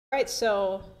right,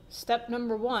 so step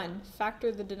number 1, factor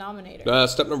the denominator.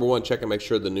 Step number 1, check and make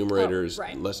sure the numerator is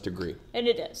right. less degree. And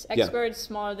it is. X squared is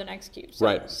smaller than x cubed. So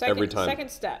right, every time.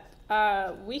 Second step,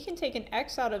 we can take an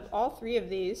x out of all 3 of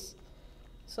these.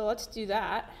 So let's do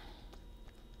that.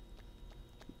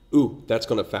 Ooh, that's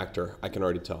going to factor. I can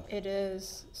already tell. It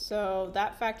is. So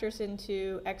that factors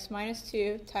into x minus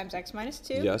 2 times x minus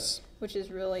 2. Yes. Which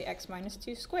is really x minus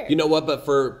 2 squared. You know what? But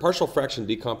for partial fraction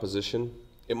decomposition,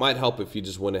 it might help if you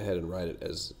just went ahead and write it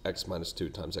as x minus 2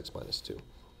 times x minus 2.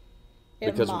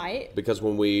 It might. Because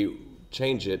when we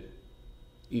change it,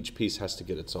 each piece has to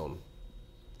get its own.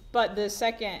 But the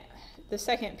second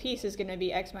piece is going to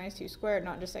be x minus 2 squared,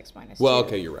 not just x minus 2. Well,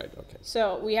 okay, you're right. Okay.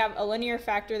 So we have a linear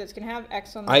factor that's going to have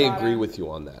x on the bottom. bottom. I agree with you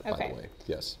on that, by the way.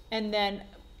 Yes. And then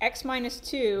x minus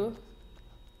 2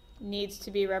 needs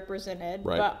to be represented.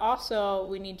 Right. But also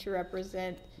we need to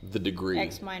represent the degree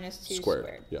x minus 2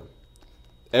 squared. Yeah.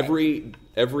 Every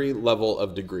level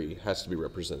of degree has to be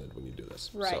represented when you do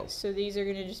this. Right. So these are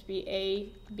going to just be A,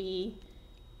 B,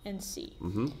 and C.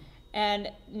 Mm-hmm.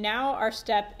 And now our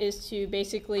step is to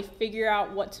basically figure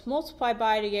out what to multiply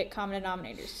by to get common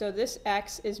denominators. So this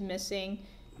x is missing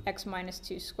x minus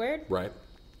 2 squared. Right.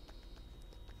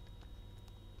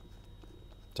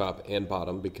 Top and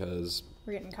bottom because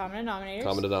we're getting common denominators.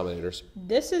 Common denominators.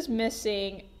 This is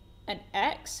missing an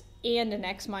x and an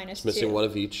x minus 2. It's missing one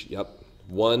of each. Yep.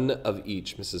 One of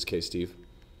each, Mrs. K. Steve.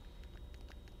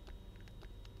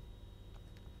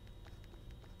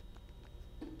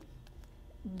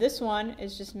 This one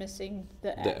is just missing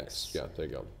the x. The x, yeah, there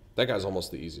you go. That guy's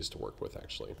almost the easiest to work with,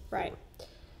 actually. Right.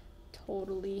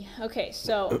 Totally. Okay,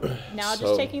 so now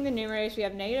just taking the numerators, we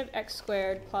have negative x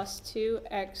squared plus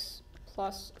 2x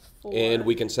plus 4. And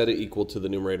we can set it equal to the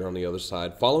numerator on the other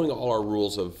side, following all our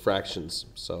rules of fractions.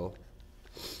 So,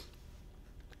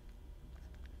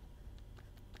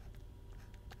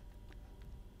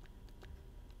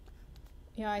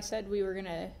 yeah, I said we were going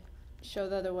to show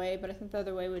the other way, but I think the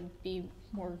other way would be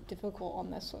more difficult on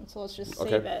this one. So let's just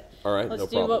save it. All right, let's no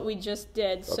do problem. what we just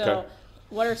did. Okay. So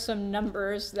what are some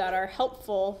numbers that are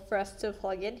helpful for us to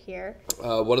plug in here?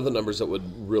 One of the numbers that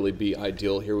would really be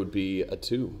ideal here would be a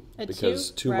 2.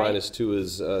 Because 2 minus 2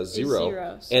 is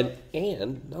 0. So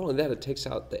and not only that, it takes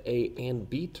out the A and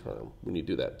B term when you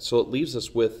do that. So it leaves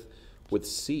us with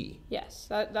C. Yes,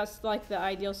 that's like the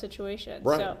ideal situation.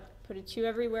 Right. So put a 2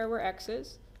 everywhere where x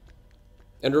is.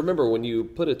 And remember, when you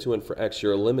put a 2 in for x,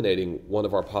 you're eliminating one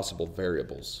of our possible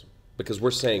variables. Because we're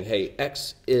saying, hey,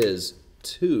 x is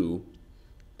 2.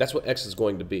 That's what x is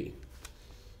going to be.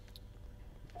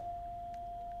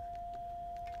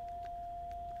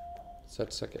 Is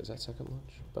that second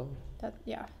lunch, Bella?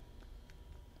 Yeah.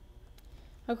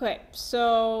 Okay,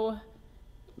 so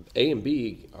A and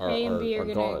B are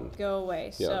going gone. to go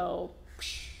away. Yeah. So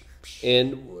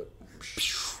and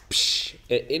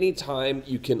at any time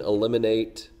you can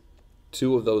eliminate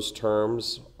 2 of those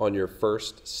terms on your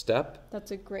first step,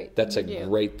 that's a great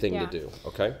thing to do.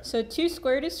 Okay? So 2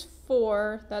 squared is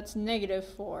 4, that's negative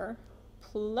 4,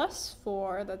 plus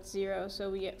 4, that's 0, so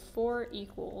we get 4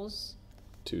 equals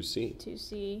 2c.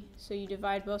 2c, so you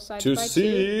divide both sides by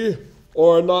 2. 2c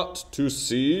or not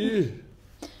 2c.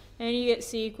 And you get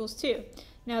c equals 2.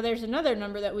 Now there's another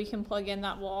number that we can plug in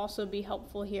that will also be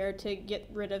helpful here to get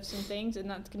rid of some things, and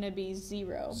that's going to be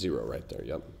 0. 0 right there,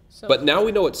 yep. So but now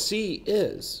we know what c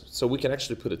is, so we can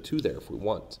actually put a 2 there if we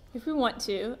want. If we want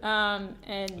to.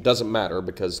 And it doesn't matter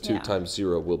because 2 times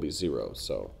 0 will be 0,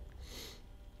 so.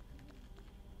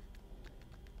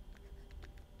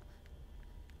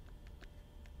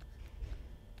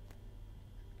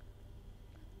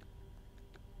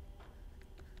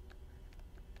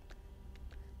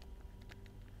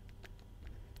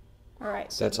 All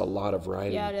right. So that's a lot of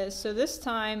writing. Yeah, it is. So this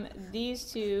time,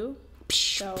 these 2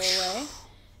 go away,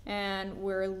 and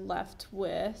we're left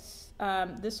with,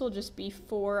 this will just be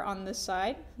 4 on this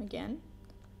side, again.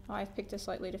 Oh, I've picked a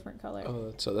slightly different color. Oh,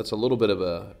 that's a little bit of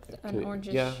an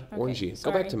orangish. Yeah, okay, orangey.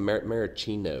 sorry. Go back to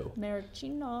maraschino.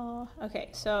 Maraschino. Okay,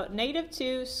 so negative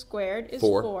 2 squared is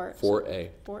 4. 4. 4a.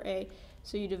 So 4a.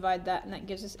 So you divide that, and that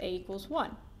gives us a equals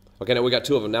 1. Okay, now we got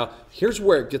 2 of them. Now, here's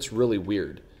where it gets really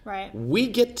weird. Right. We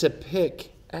get to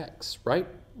pick x, right?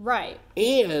 Right.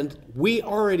 And we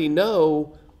already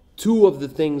know 2 of the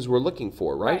things we're looking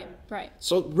for, right? Right.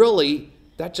 So really,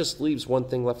 that just leaves one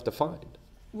thing left to find.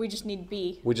 We just need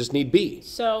b. We just need b.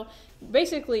 So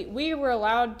basically, we were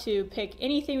allowed to pick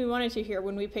anything we wanted to here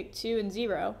when we picked 2 and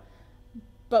 0.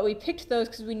 But we picked those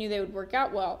because we knew they would work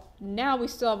out well. Now we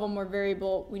still have one more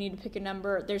variable. We need to pick a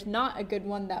number. There's not a good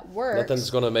one that works. Nothing's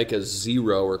going to make a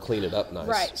 0 or clean it up nice.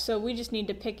 Right. So we just need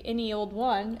to pick any old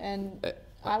one. And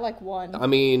I like 1. I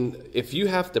mean, if you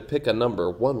have to pick a number,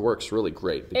 1 works really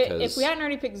great because If we hadn't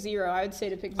already picked 0, I would say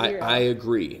to pick 0. I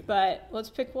agree. But let's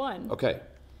pick 1. Okay.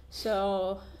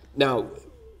 So Now,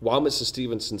 while Mrs.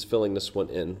 Stevenson's filling this one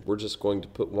in, we're just going to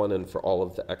put 1 in for all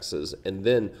of the X's. And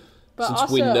then, But since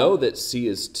also- we know that C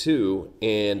is 2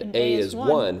 and A is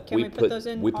 1, Can we put those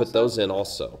in we put also? those in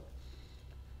also.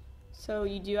 So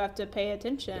you do have to pay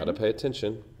attention. Got to pay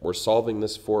attention. We're solving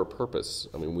this for a purpose.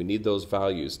 I mean, we need those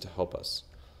values to help us.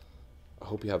 I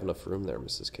hope you have enough room there,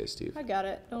 Mrs. K. Steve. I got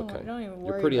it. Don't even worry.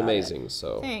 You're pretty about amazing, it.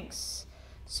 so. Thanks.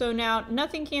 So now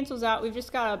nothing cancels out. We've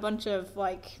just got a bunch of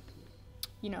like,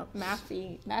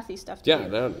 mathy stuff to Yeah,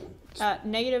 do. no,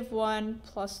 -1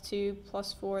 plus 2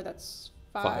 plus 4. That's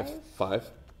 5. 5.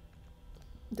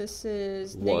 This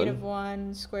is 1.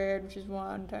 -1 squared, which is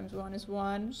 1 times 1 is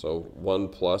 1. So 1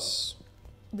 plus.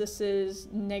 This is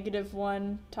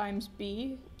 -1 times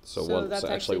b. So that's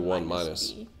actually 1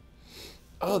 minus. B.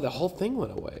 Oh, the whole thing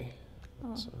went away.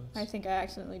 Oh, So I think I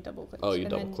accidentally double clicked. Oh, you and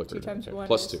double then clicked 2 it. times Okay. 1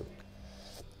 Plus is- 2.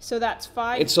 So that's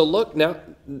 5. And so look,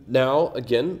 now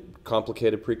again,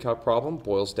 complicated pre-calc problem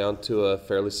boils down to a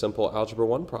fairly simple algebra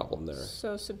 1 problem there.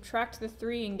 So subtract the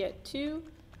 3 and get 2.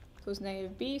 Equals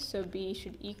 -b, so b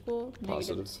should equal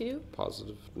 -2.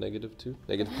 Positive, -2.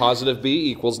 Negative, positive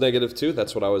b equals -2.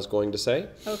 That's what I was going to say.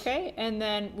 Okay, and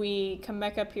then we come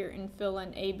back up here and fill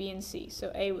in a, b, and c.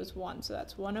 So a was 1, so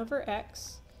that's 1 over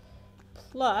x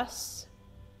plus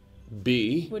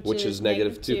B, which is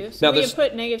 -2. So Now we there's can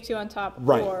put -2 on top,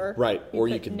 right, we or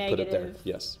you put can put it there. -2.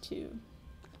 Yes.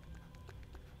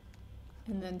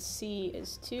 And then c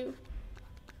is 2.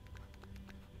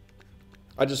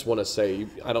 I just want to say,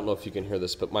 I don't know if you can hear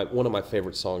this, but one of my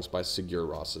favorite songs by Sigur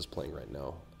Rós is playing right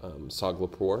now,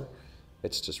 Saglapur.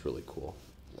 It's just really cool.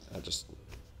 It's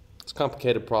a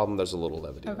complicated problem. There's a little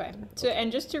levity. Okay. So,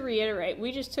 and just to reiterate,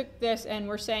 we just took this and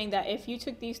we're saying that if you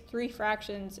took these 3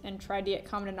 fractions and tried to get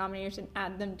common denominators and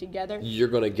add them together, You're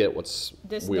going to get what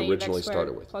this we negative originally x squared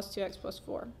started with. plus 2x plus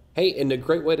 4 Hey, and a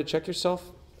great way to check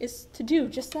yourself, is to do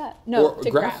just that. No, or to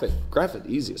graph it. Graph it,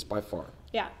 easiest by far.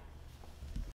 Yeah.